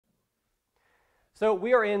So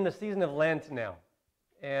we are in the season of Lent now,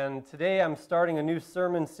 and today I'm starting a new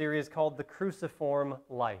sermon series called The Cruciform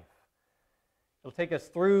Life. It'll take us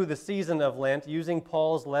through the season of Lent using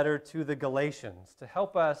Paul's letter to the Galatians to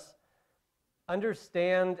help us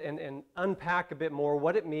understand and unpack a bit more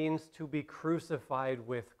what it means to be crucified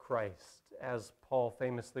with Christ, as Paul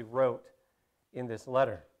famously wrote in this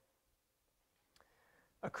letter.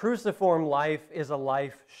 A cruciform life is a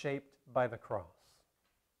life shaped by the cross.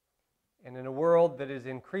 And in a world that is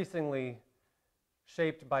increasingly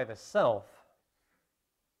shaped by the self,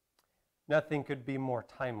 nothing could be more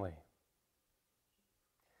timely.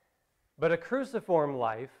 But a cruciform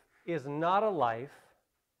life is not a life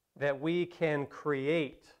that we can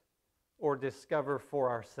create or discover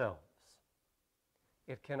for ourselves.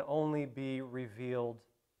 It can only be revealed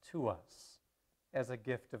to us as a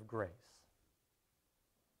gift of grace.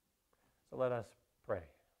 So let us pray.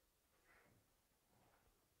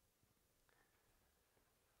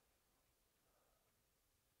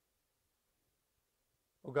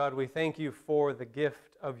 Oh God, we thank you for the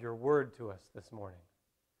gift of your word to us this morning.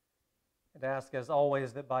 And ask, as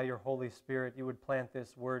always, that by your Holy Spirit you would plant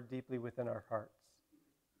this word deeply within our hearts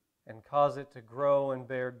and cause it to grow and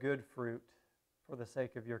bear good fruit for the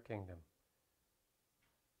sake of your kingdom.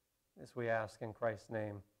 This we ask in Christ's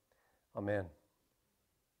name. Amen.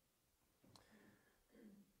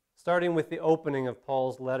 Starting with the opening of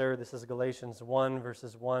Paul's letter, this is Galatians 1,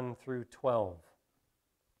 verses 1 through 12.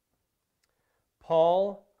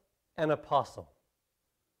 Paul, an apostle,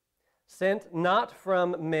 sent not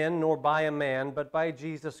from men nor by a man, but by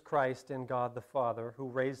Jesus Christ and God the Father, who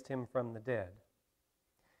raised him from the dead,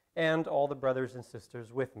 and all the brothers and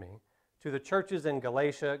sisters with me, to the churches in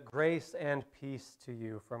Galatia, grace and peace to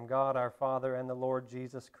you from God our Father and the Lord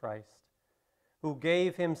Jesus Christ, who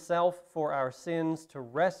gave himself for our sins to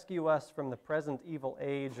rescue us from the present evil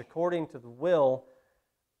age, according to the will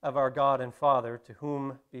of our God and Father, to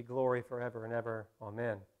whom be glory forever and ever.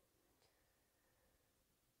 Amen.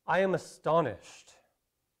 I am astonished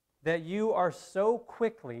that you are so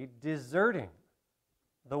quickly deserting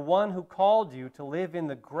the one who called you to live in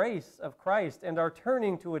the grace of Christ and are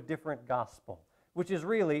turning to a different gospel, which is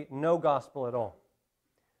really no gospel at all.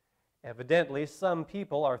 Evidently, some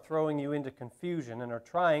people are throwing you into confusion and are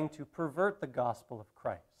trying to pervert the gospel of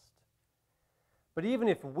Christ. But even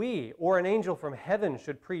if we or an angel from heaven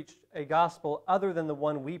should preach a gospel other than the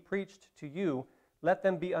one we preached to you, let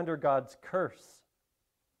them be under God's curse.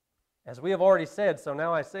 As we have already said, so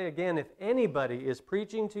now I say again, if anybody is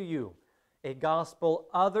preaching to you a gospel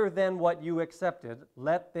other than what you accepted,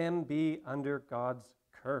 let them be under God's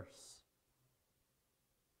curse.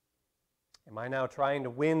 Am I now trying to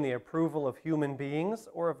win the approval of human beings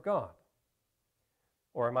or of God?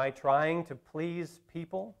 Or am I trying to please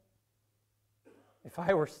people? If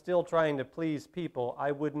I were still trying to please people,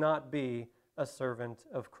 I would not be a servant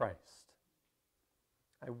of Christ.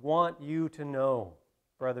 I want you to know,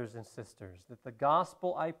 brothers and sisters, that the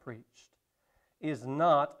gospel I preached is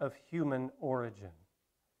not of human origin.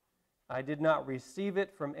 I did not receive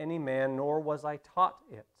it from any man, nor was I taught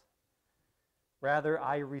it. Rather,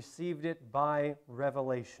 I received it by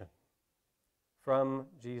revelation from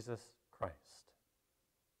Jesus Christ.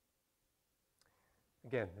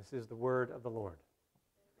 Again, this is the word of the Lord.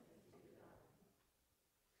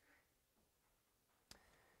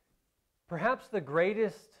 Perhaps the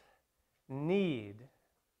greatest need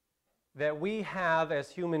that we have as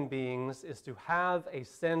human beings is to have a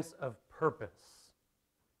sense of purpose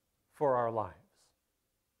for our lives.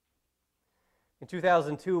 In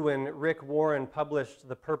 2002, when Rick Warren published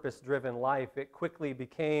The Purpose-Driven Life, it quickly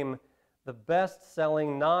became the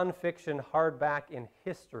best-selling nonfiction hardback in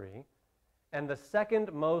history and the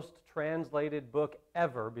second most translated book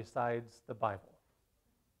ever besides the Bible.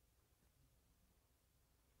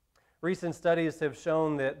 Recent studies have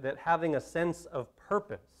shown that having a sense of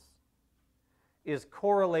purpose is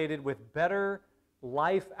correlated with better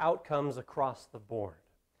life outcomes across the board.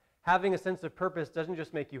 Having a sense of purpose doesn't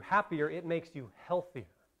just make you happier, it makes you healthier.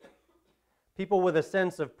 People with a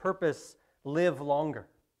sense of purpose live longer.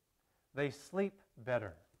 They sleep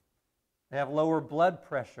better. They have lower blood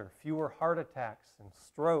pressure, fewer heart attacks and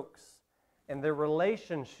strokes, and their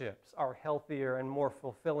relationships are healthier and more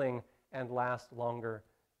fulfilling and last longer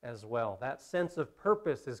as well. That sense of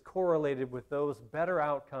purpose is correlated with those better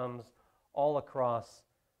outcomes all across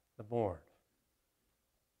the board.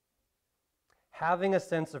 Having a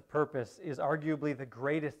sense of purpose is arguably the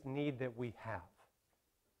greatest need that we have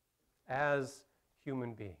as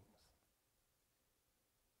human beings.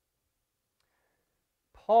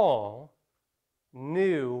 Paul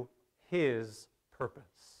knew his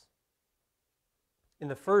purpose. In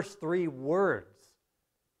the first 3 words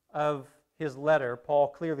of his letter, Paul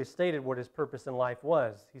clearly stated what his purpose in life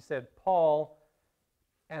was. He said, Paul,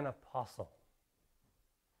 an apostle.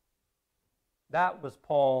 That was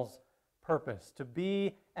Paul's purpose, to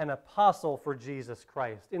be an apostle for Jesus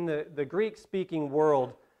Christ. In the Greek-speaking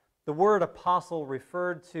world, the word apostle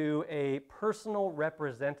referred to a personal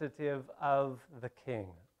representative of the king,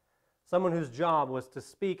 someone whose job was to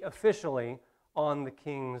speak officially on the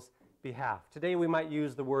king's behalf. Today we might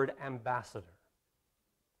use the word ambassador.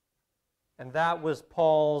 And that was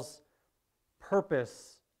Paul's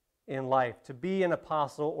purpose in life, to be an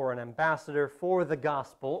apostle or an ambassador for the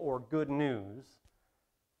gospel or good news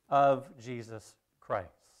of Jesus Christ.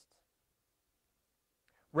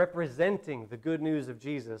 Representing the good news of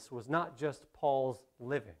Jesus was not just Paul's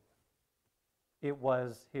living, it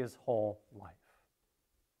was his whole life.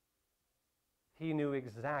 He knew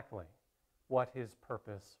exactly what his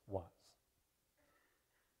purpose was.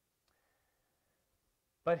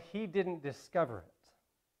 But he didn't discover it,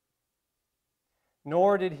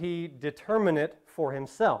 nor did he determine it for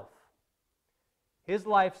himself. His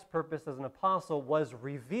life's purpose as an apostle was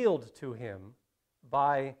revealed to him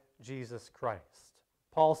by Jesus Christ.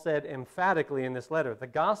 Paul said emphatically in this letter, "The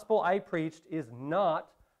gospel I preached is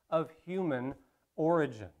not of human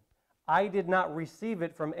origin. I did not receive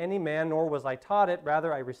it from any man, nor was I taught it.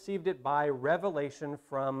 Rather, I received it by revelation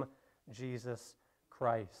from Jesus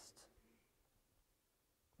Christ."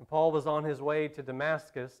 When Paul was on his way to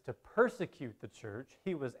Damascus to persecute the church,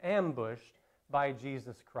 he was ambushed by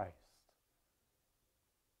Jesus Christ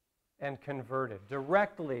and converted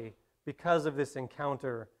directly because of this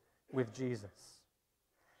encounter with Jesus.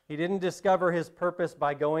 He didn't discover his purpose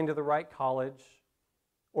by going to the right college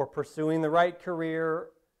or pursuing the right career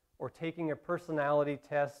or taking a personality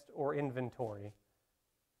test or inventory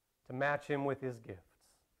to match him with his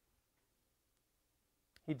gifts.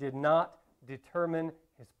 He did not determine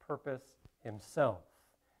his purpose himself.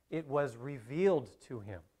 It was revealed to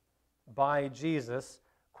him by Jesus,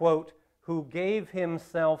 quote, "who gave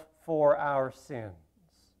himself for our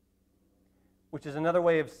sins," which is another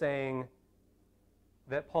way of saying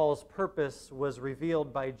that Paul's purpose was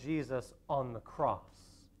revealed by Jesus on the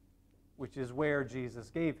cross, which is where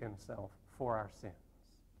Jesus gave himself for our sins.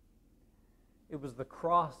 It was the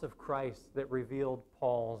cross of Christ that revealed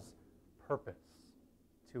Paul's purpose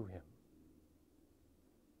to him.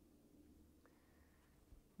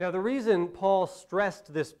 Now, the reason Paul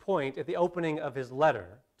stressed this point at the opening of his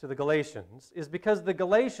letter to the Galatians is because the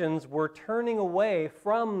Galatians were turning away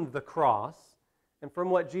from the cross and from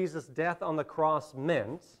what Jesus' death on the cross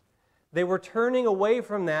meant. They were turning away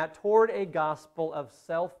from that toward a gospel of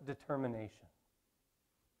self-determination.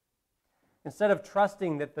 Instead of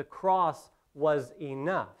trusting that the cross was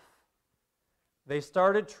enough, they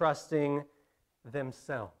started trusting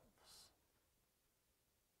themselves.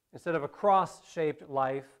 Instead of a cross-shaped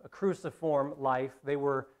life, a cruciform life, they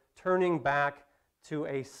were turning back to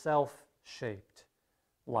a self-shaped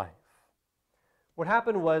life. What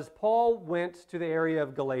happened was Paul went to the area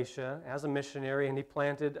of Galatia as a missionary, and he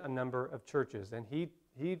planted a number of churches. And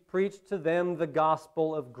he preached to them the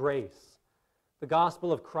gospel of grace, the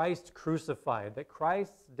gospel of Christ crucified, that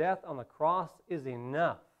Christ's death on the cross is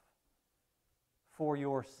enough for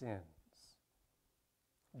your sins.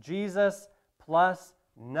 Jesus plus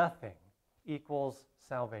nothing equals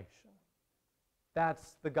salvation.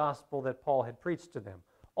 That's the gospel that Paul had preached to them.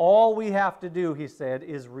 All we have to do, he said,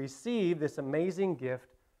 is receive this amazing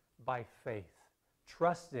gift by faith,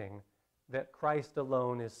 trusting that Christ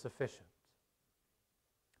alone is sufficient.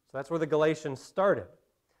 So that's where the Galatians started.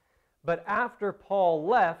 But after Paul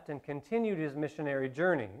left and continued his missionary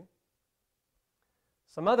journey,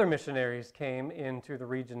 some other missionaries came into the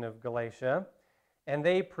region of Galatia, and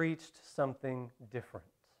they preached something different.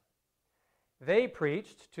 They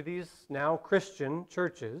preached to these now Christian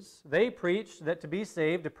churches, they preached that to be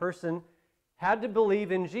saved, a person had to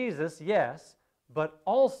believe in Jesus, yes, but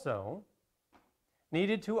also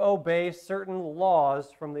needed to obey certain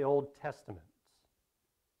laws from the Old Testament,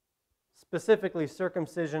 specifically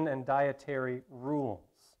circumcision and dietary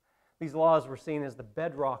rules. These laws were seen as the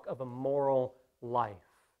bedrock of a moral life.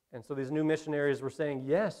 And so these new missionaries were saying,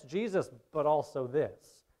 yes, Jesus, but also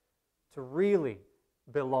this, to really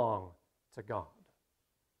belong to God.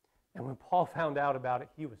 And when Paul found out about it,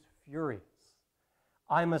 he was furious.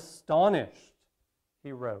 "I'm astonished,"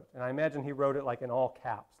 he wrote. And I imagine he wrote it like in all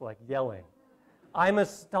caps, like yelling. "I'm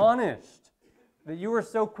astonished that you are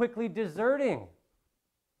so quickly deserting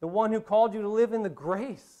the one who called you to live in the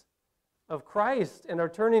grace of Christ and are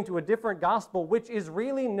turning to a different gospel, which is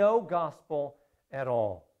really no gospel at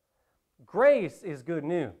all. Grace is good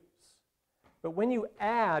news, but when you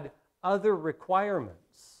add other requirements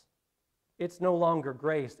it's no longer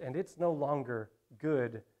grace, and it's no longer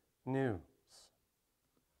good news.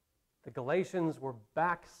 The Galatians were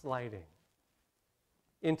backsliding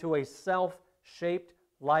into a self-shaped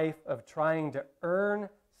life of trying to earn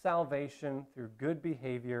salvation through good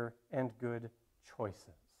behavior and good choices.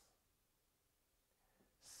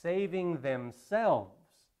 Saving themselves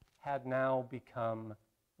had now become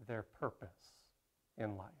their purpose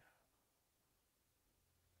in life.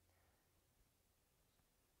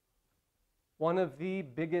 One of the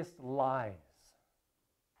biggest lies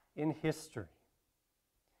in history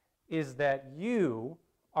is that you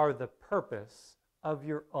are the purpose of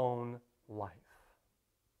your own life.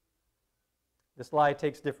 This lie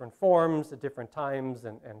takes different forms at different times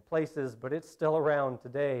and places, but it's still around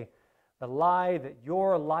today. The lie that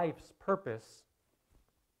your life's purpose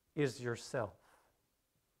is yourself.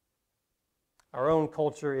 Our own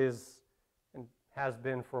culture is, and has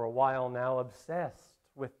been for a while now, obsessed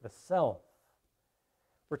with the self.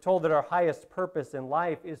 We're told that our highest purpose in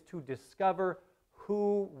life is to discover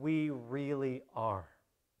who we really are,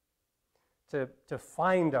 to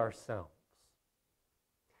find ourselves.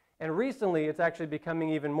 And recently, it's actually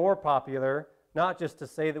becoming even more popular, not just to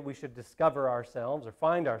say that we should discover ourselves or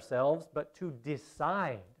find ourselves, but to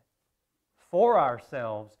decide for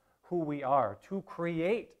ourselves who we are, to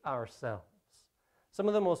create ourselves. Some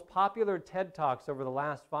of the most popular TED Talks over the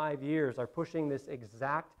last 5 years are pushing this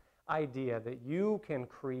exact idea that you can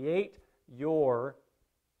create your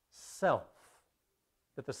self.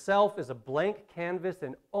 That the self is a blank canvas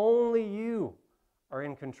and only you are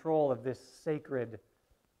in control of this sacred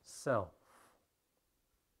self.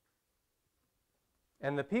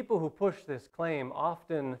 And the people who push this claim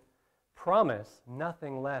often promise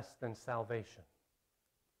nothing less than salvation.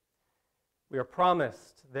 We are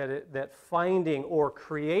promised that finding or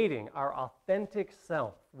creating our authentic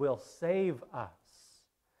self will save us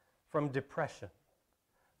from depression,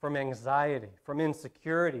 from anxiety, from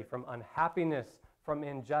insecurity, from unhappiness, from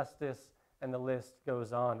injustice, and the list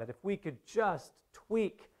goes on. That if we could just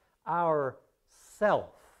tweak our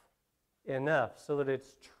self enough so that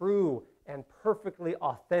it's true and perfectly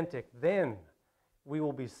authentic, then we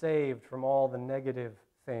will be saved from all the negative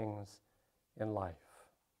things in life.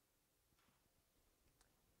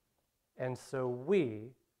 And so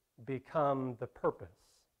we become the purpose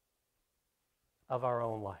of our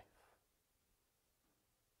own life,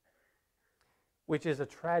 which is a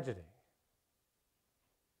tragedy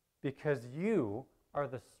because you are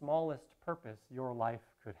the smallest purpose your life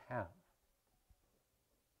could have.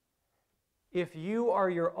 If you are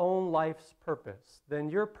your own life's purpose, then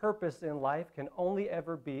your purpose in life can only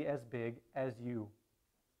ever be as big as you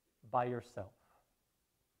by yourself.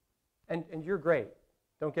 And you're great.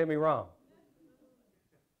 Don't get me wrong.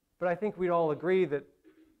 But I think we'd all agree that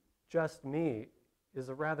just me is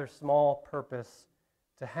a rather small purpose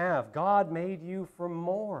to have. God made you for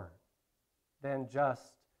more than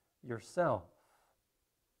just yourself.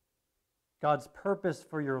 God's purpose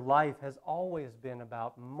for your life has always been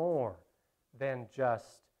about more than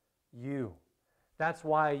just you. That's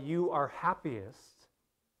why you are happiest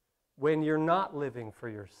when you're not living for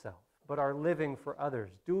yourself, but are living for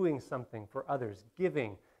others, doing something for others,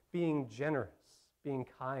 giving, being generous, being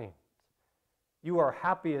kind. You are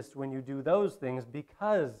happiest when you do those things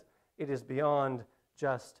because it is beyond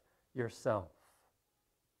just yourself.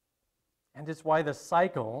 And it's why the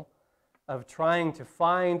cycle of trying to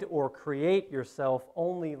find or create yourself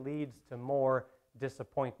only leads to more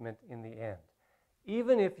disappointment in the end.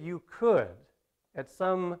 Even if you could, at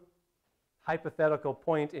some hypothetical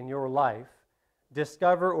point in your life,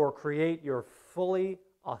 discover or create your fully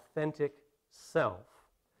authentic self,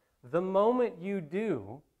 the moment you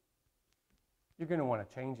do, you're going to want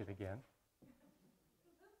to change it again.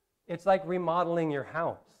 It's like remodeling your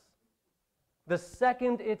house. The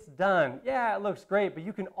second it's done, yeah, it looks great, but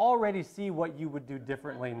you can already see what you would do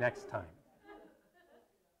differently next time.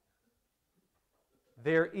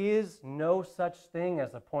 There is no such thing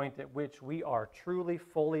as a point at which we are truly,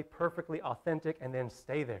 fully, perfectly authentic and then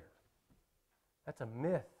stay there. That's a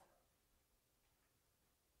myth.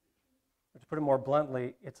 Or to put it more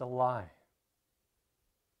bluntly, it's a lie.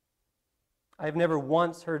 I've never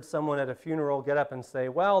once heard someone at a funeral get up and say,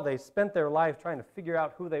 well, they spent their life trying to figure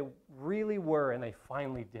out who they really were and they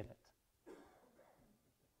finally did it.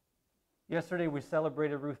 Yesterday we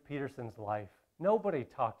celebrated Ruth Peterson's life. Nobody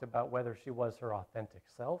talked about whether she was her authentic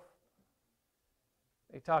self.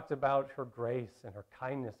 They talked about her grace and her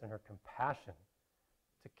kindness and her compassion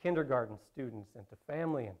to kindergarten students and to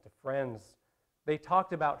family and to friends. They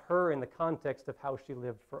talked about her in the context of how she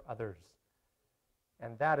lived for others.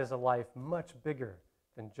 And that is a life much bigger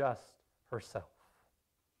than just herself.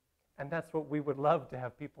 And that's what we would love to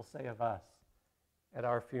have people say of us at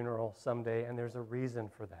our funeral someday, and there's a reason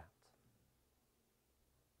for that.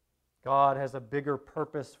 God has a bigger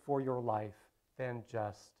purpose for your life than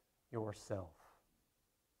just yourself.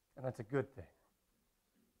 And that's a good thing.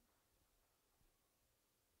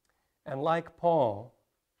 And like Paul,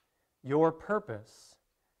 your purpose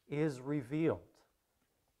is revealed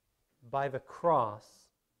by the cross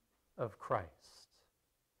of Christ.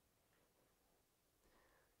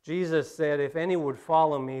 Jesus said, if any would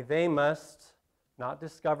follow me, they must not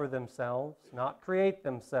discover themselves, not create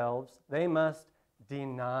themselves. They must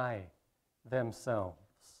deny themselves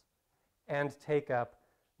and take up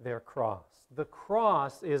their cross. The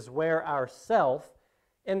cross is where our self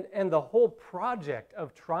and the whole project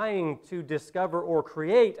of trying to discover or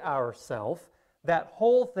create ourself, that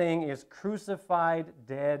whole thing is crucified,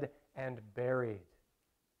 dead, and buried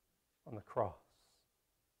on the cross.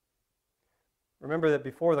 Remember that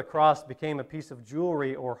before the cross became a piece of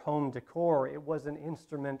jewelry or home decor, it was an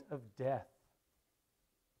instrument of death.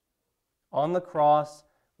 On the cross,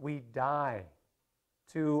 we die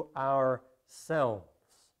to ourselves.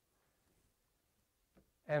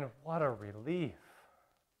 And what a relief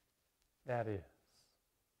that is.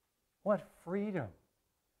 What freedom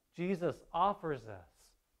Jesus offers us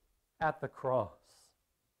at the cross.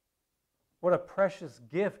 What a precious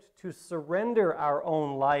gift to surrender our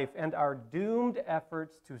own life and our doomed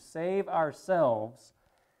efforts to save ourselves,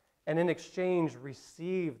 and in exchange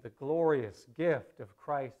receive the glorious gift of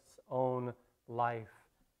Christ's own life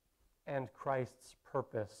and Christ's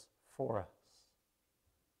purpose for us.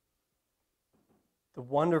 The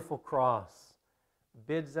wonderful cross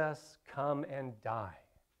bids us come and die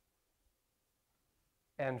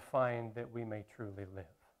and find that we may truly live.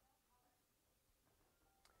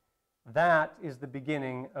 That is the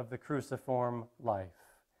beginning of the cruciform life.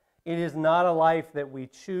 It is not a life that we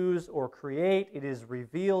choose or create. It is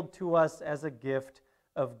revealed to us as a gift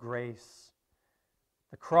of grace.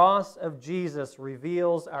 The cross of Jesus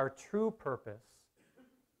reveals our true purpose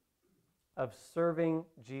of serving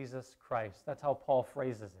Jesus Christ. That's how Paul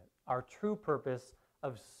phrases it. Our true purpose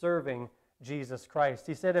of serving Jesus Christ.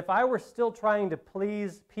 He said, if I were still trying to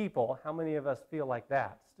please people, how many of us feel like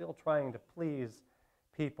that? Still trying to please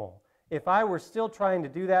people. If I were still trying to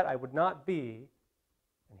do that, I would not be,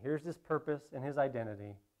 and here's his purpose and his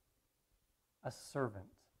identity, a servant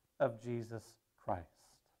of Jesus Christ.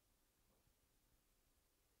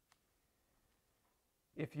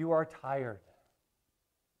 If you are tired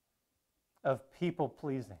of people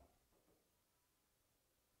pleasing,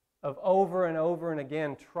 of over and over and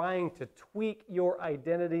again trying to tweak your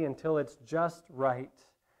identity until it's just right,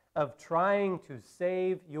 of trying to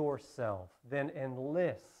save yourself, then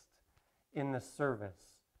enlist in the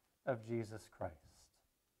service of Jesus Christ.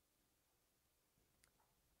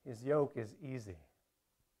 His yoke is easy.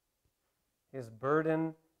 His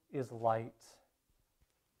burden is light.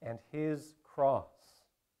 And his cross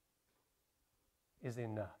is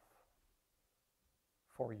enough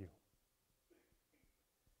for you.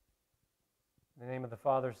 In the name of the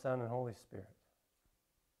Father, Son, and Holy Spirit.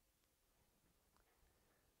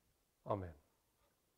 Amen.